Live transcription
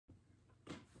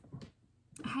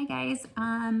Hi guys.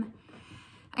 I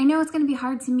know it's going to be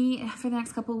hard to meet for the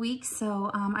next couple weeks,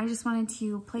 so I just wanted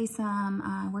to play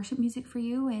some worship music for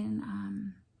you,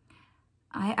 and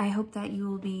I hope that you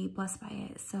will be blessed by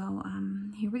it. So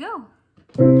here we go.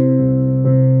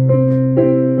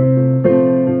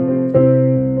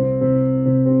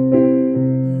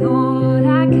 Lord,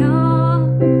 I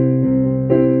come,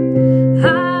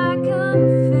 I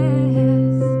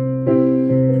confess,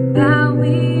 and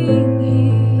bowing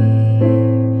here,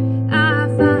 I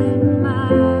find my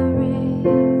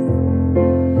rest,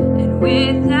 and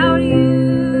without you,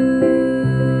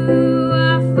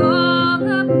 I fall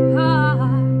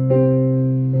apart.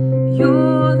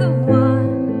 You're the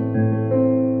one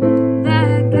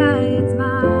that guides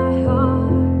my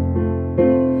heart,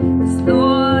 'cause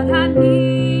Lord, I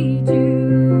need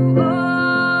you, oh,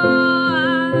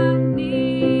 I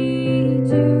need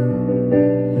you,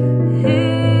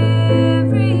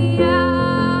 every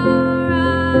hour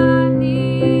I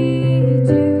need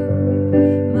you,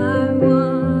 my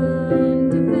one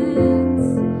defense,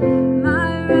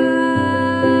 my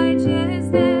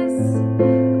righteousness,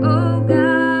 oh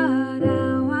God,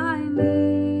 how I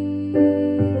need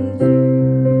you.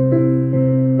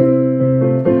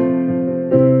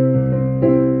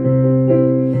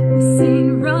 Sin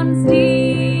runs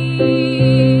deep,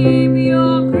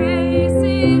 your grace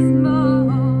is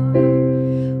more.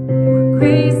 Where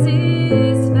grace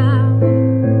is found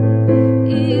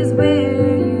is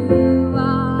where you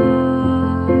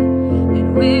are, and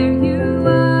where you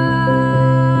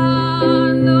are,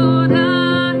 Lord,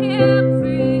 I am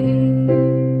free.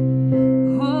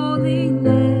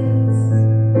 Holiness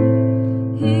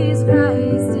is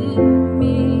Christ in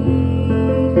me.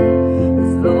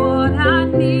 'Cause Lord, I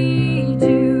need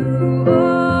you,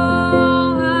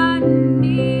 oh, I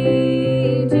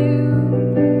need you,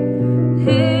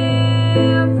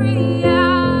 every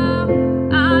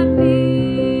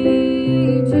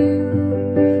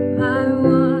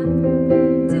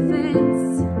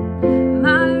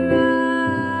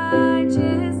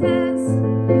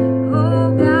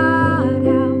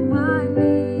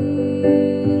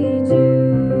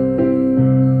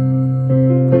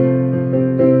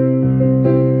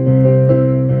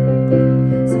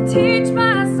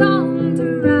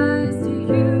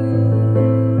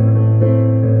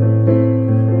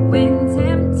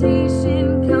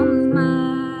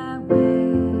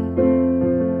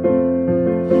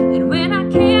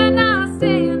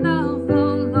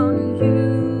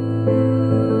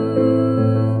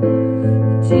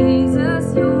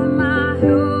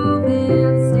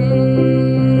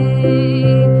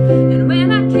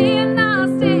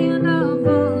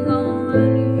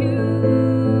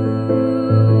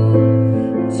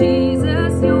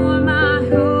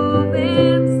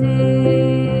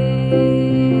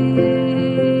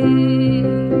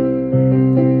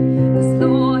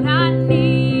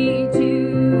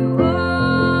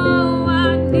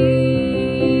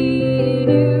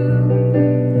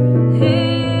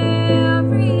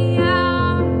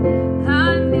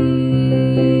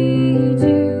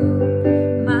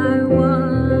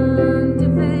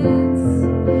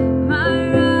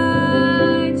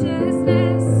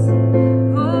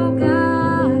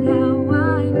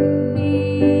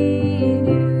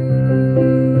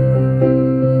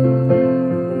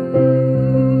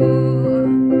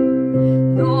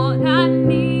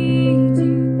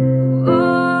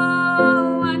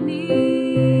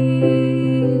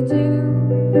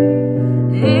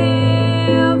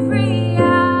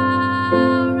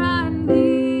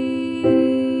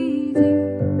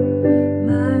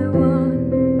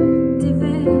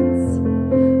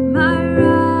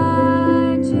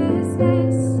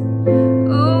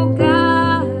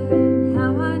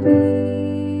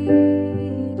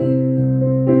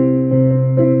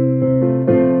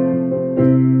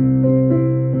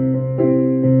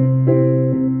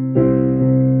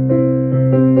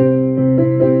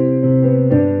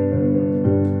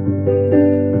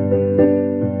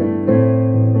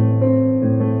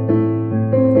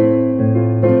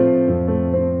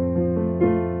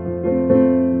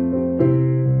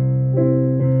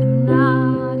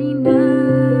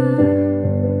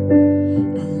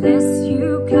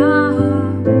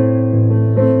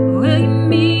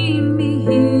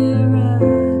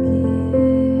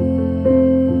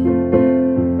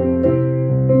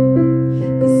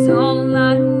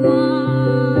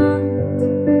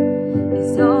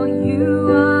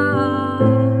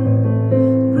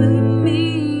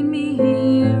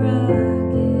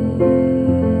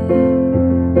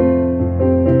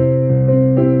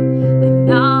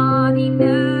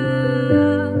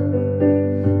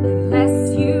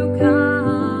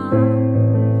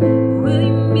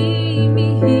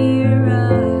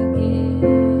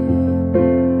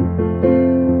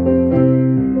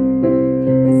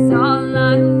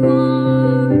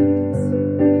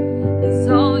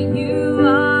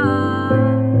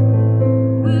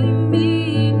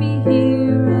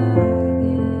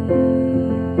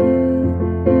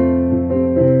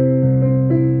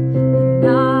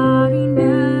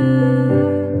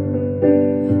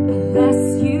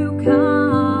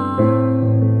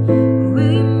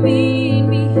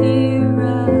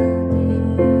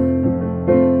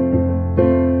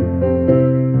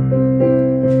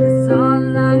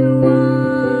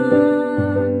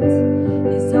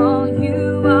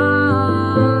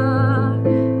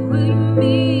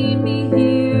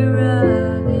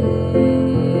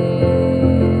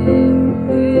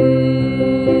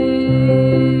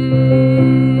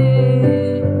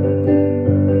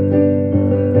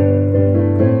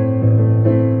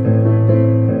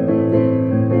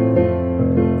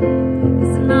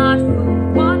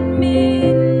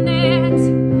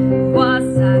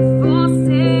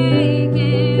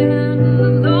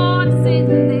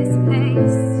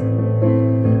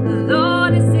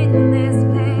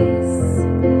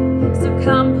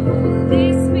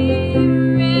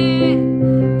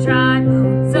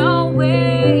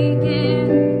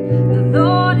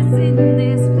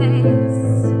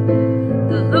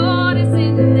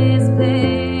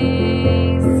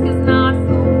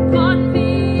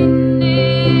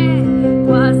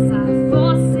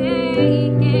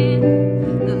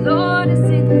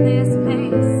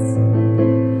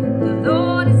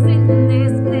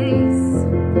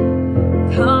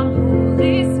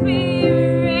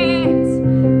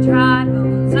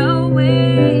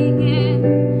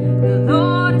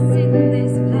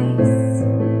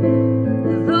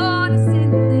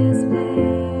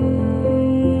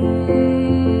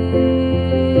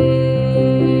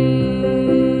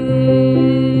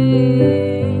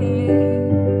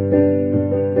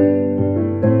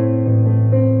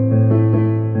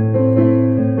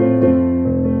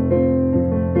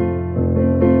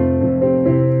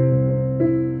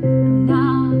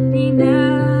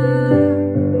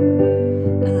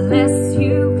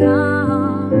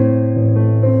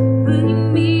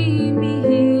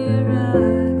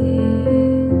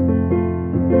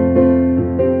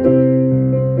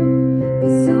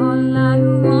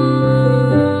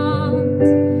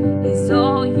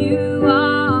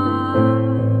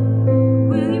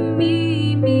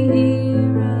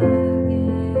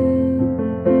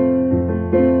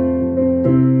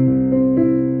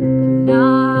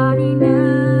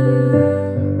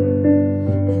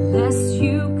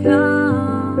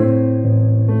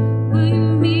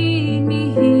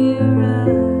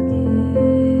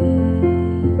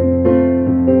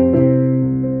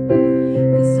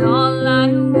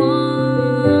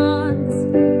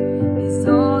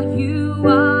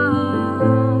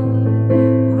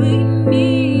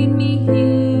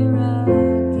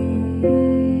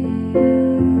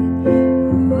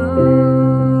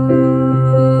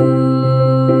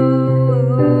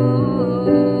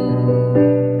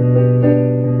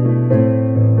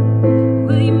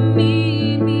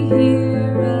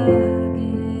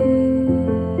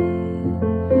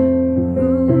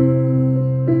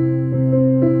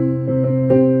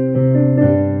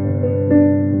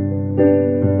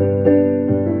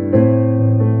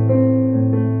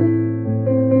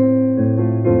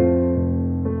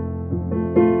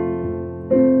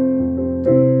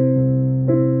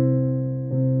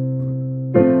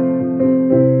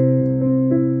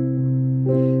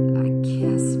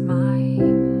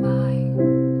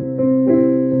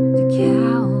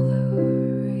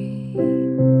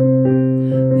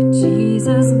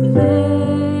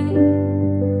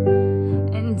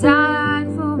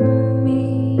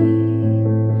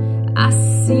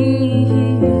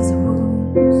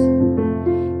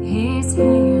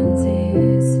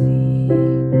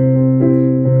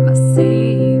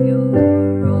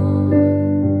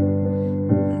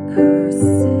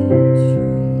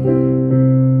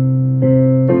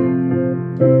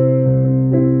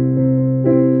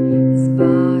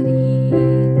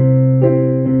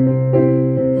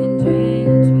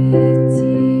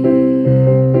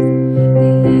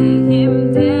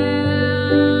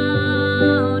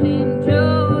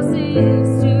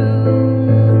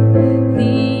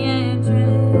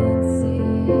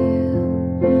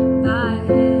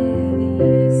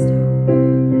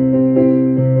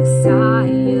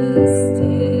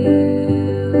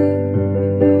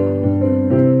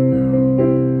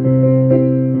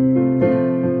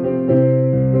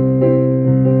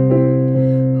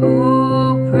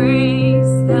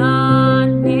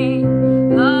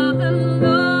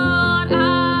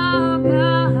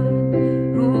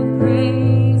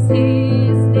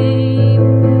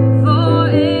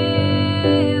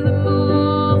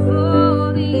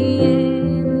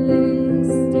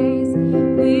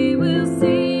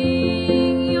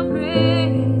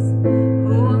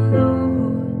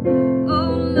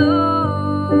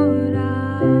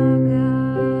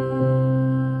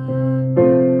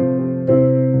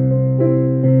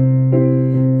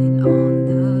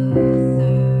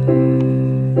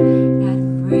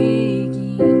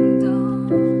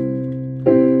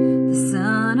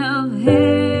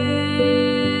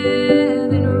heaven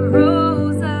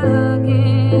rose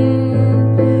again.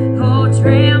 Oh,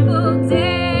 trample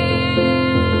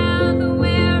death,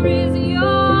 where is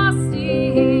your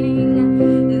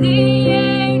sting? The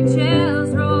angels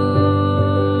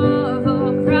roar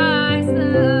for Christ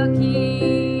the King.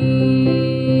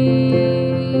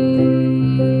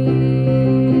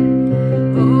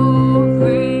 Oh,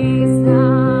 praise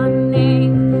the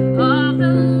name of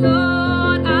the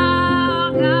Lord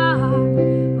our God.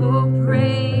 Oh,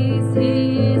 praise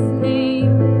His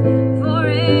name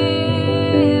forevermore.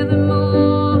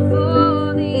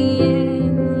 For the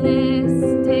endless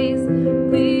days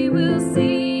we will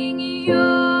sing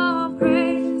your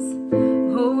praise.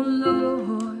 Oh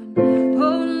Lord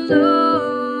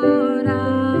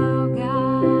our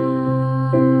God.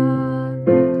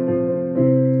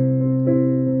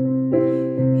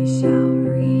 He shall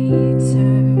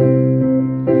return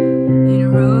in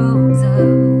robes of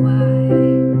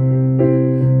white.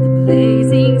 The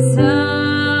blazing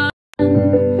sun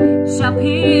shall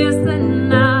pierce the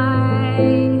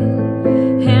night,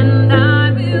 and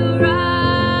I will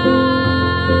rise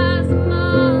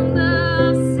among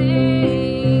the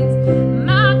saints,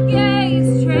 my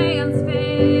gaze transfixed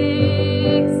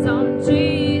on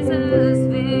Jesus'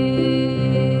 face.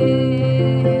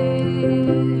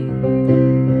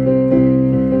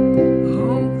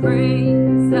 Oh,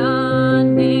 praise the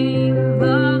name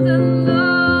of the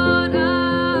Lord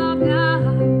our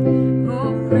God.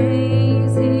 Oh,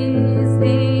 praise His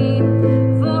name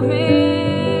forevermore.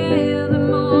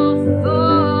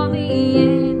 For the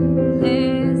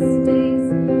endless days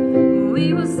we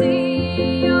will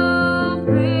sing your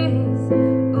praise.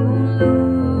 Oh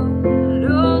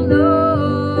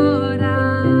Lord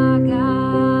our God.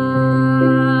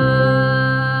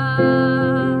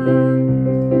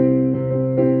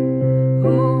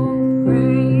 Oh,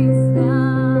 praise the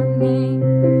name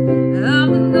of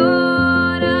the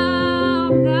Lord our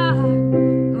God.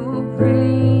 Oh,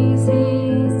 praise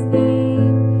His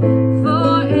name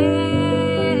forevermore.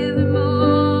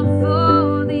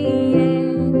 For the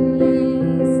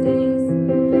endless days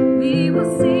we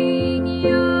will sing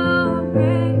your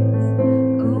praise.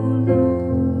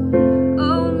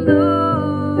 Oh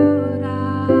Lord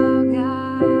our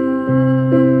God.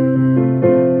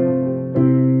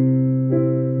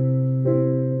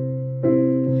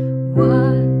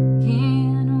 What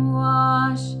can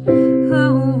wash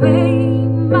away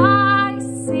my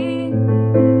sin?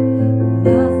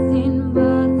 Nothing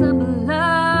but the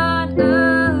blood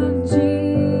of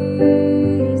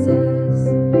Jesus.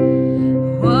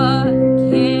 What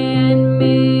can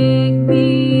make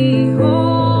me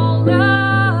whole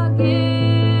again?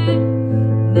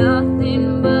 Nothing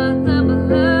but the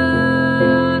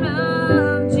blood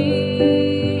of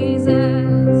Jesus.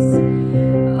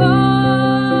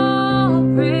 Oh,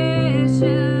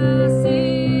 precious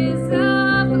is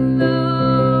the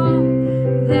flow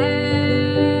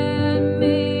that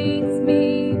makes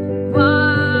me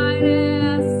white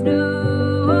as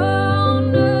snow.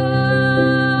 No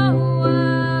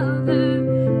other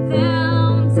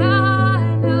fount I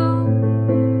know,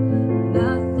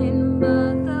 nothing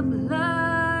but the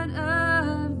blood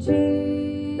of Jesus.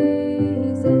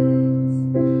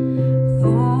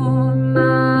 For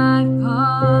my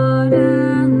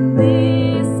pardon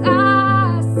this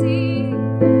I seek,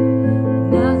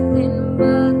 nothing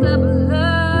but the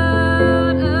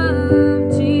blood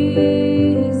of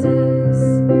Jesus.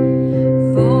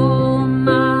 For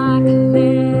my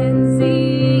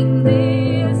cleansing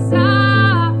this I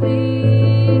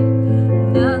plead,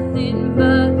 nothing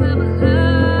but the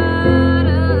blood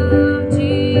of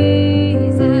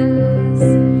Jesus.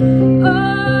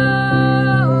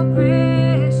 Oh,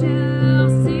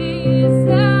 precious is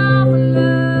the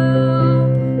flow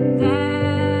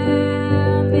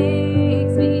that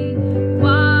makes me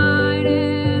white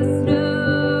as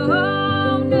snow.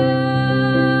 No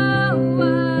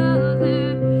other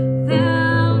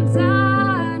fount I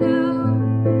know,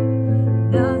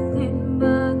 nothing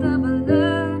but the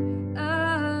blood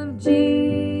of Jesus.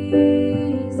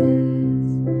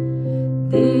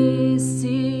 This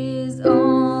is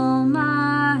all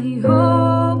my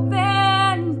hope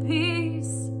and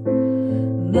peace,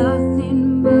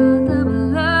 nothing but the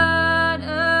blood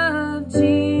of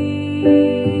Jesus.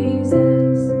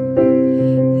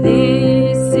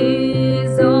 This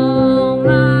is all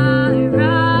my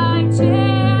righteousness,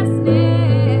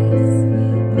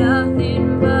 nothing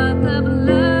but the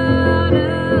blood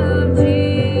of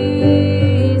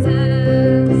Jesus.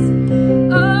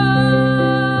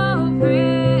 Oh,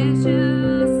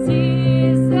 precious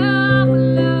is the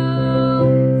flow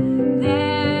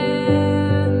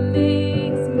that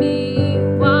makes me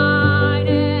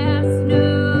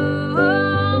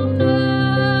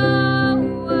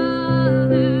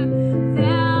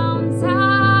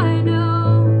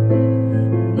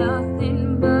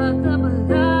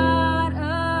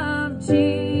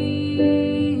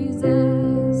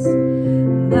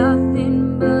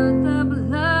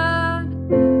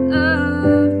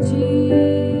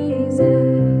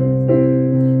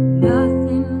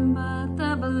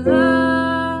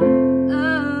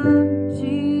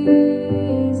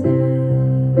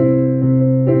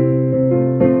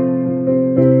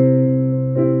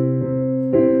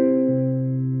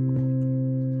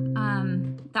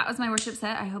That was my worship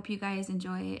set. I hope you guys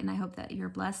enjoy it, and I hope that you're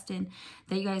blessed and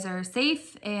that you guys are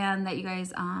safe and that you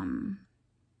guys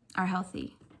are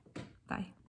healthy.